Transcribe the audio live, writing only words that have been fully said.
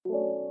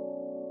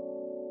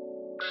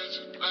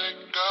Basically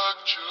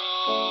got you.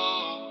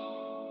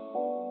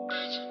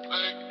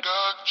 Basically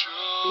got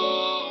you.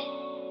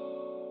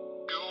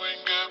 You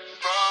ain't get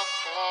far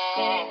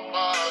from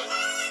my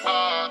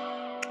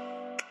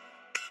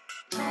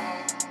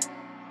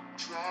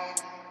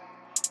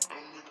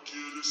I'ma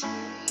get this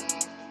whole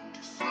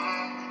motherfucking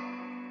family.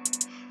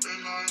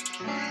 And I ain't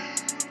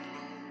playing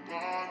with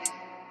nobody.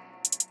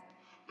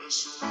 Mess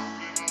around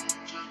and I'ma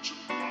catch a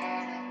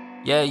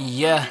body.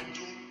 Yeah.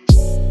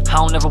 I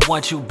don't ever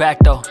want you back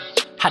though.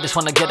 I just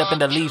wanna get up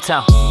and leave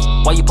town.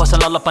 Why you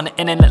posting all up on the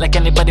internet like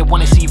anybody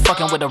wanna see you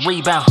fucking with a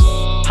rebound?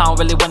 I don't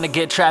really wanna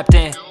get trapped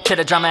in to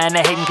the drama and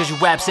the hating cause you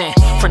absent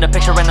from the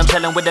picture and I'm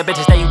chilling with the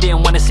bitches that you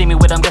didn't wanna see me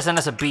with. I'm guessing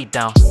that's a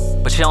beatdown,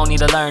 but you don't need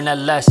to learn that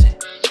lesson.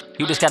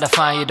 You just gotta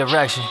find your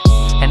direction.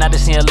 And I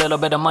just need a little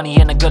bit of money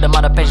and a good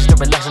amount of patience to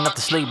relax enough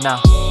to sleep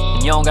now.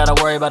 And you don't gotta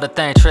worry about a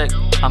thing, trick.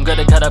 I'm good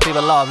to cut up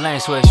people off, lane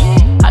switch.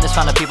 I just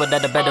found the people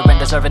that are better and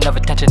deserving of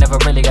attention, never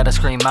really gotta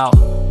scream out.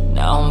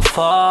 Now I'm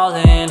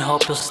falling,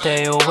 hope you'll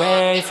stay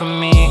away from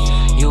me.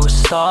 You were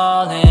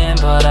stalling,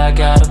 but I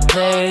got a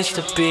place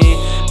to be.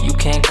 You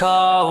can't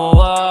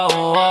go,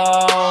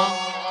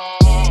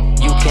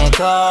 you can't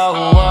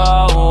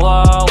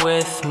go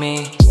with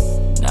me.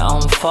 Now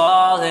I'm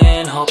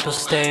falling, hope you'll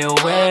stay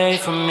away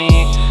from me.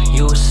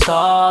 You were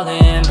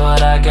stalling,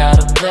 but I got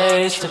a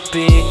place to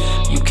be.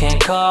 You can't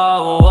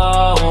go,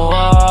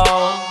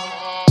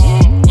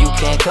 you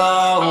can't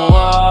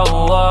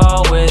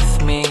go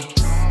with me.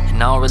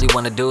 And I don't really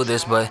wanna do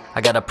this, but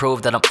I gotta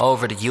prove that I'm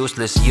over the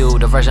useless you.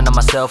 The version of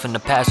myself in the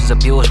past was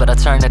abused, but I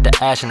turned it to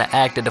ash and I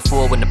acted a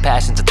fool when the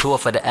passion's a tool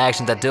for the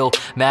actions I do.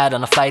 Mad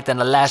on the fight,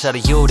 then I lash out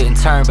of you, didn't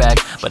turn back.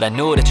 But I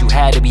knew that you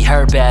had to be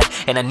hurt bad,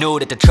 and I knew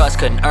that the trust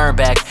couldn't earn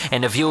back,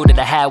 and the view that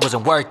I had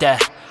wasn't worth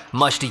that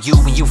much to you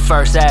when you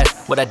first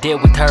asked what I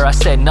did with her. I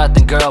said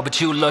nothing, girl, but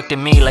you looked at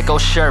me like, oh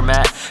sure,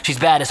 man, she's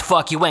bad as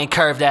fuck, you ain't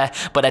curved that.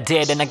 But I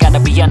did, and I gotta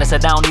be honest, I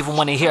don't even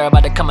wanna hear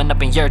about it coming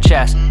up in your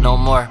chest no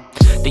more.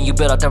 Then you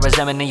built up the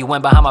resentment and you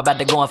went behind my back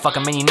to go and fuck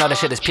him, and you know that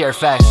shit is pure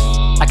facts.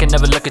 I can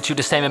never look at you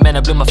the same, and man,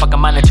 it blew my fucking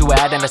mind that you were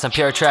adding to some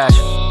pure trash.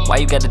 Why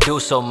you gotta do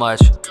so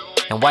much?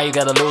 And why you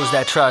gotta lose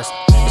that trust?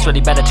 It's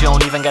really bad that you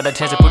don't even got a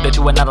chance to prove that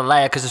you were not a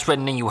liar, cause it's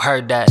written and you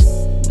heard that.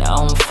 Now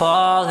I'm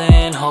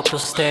falling, hope you'll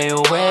stay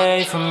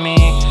away from me.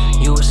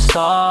 You were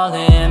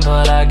stalling,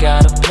 but I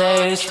got a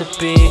place to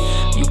be.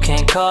 You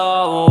can't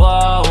go,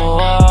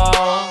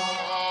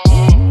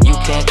 you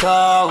can't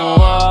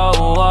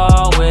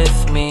go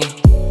with me.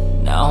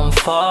 Now I'm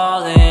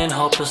falling,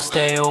 hope you'll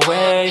stay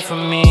away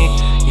from me.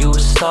 You were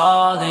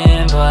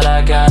stalling, but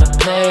I got a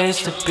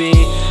place to be.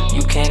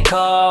 You can't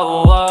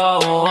go,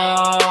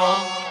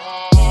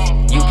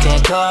 you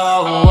can't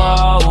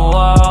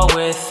go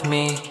with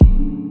me.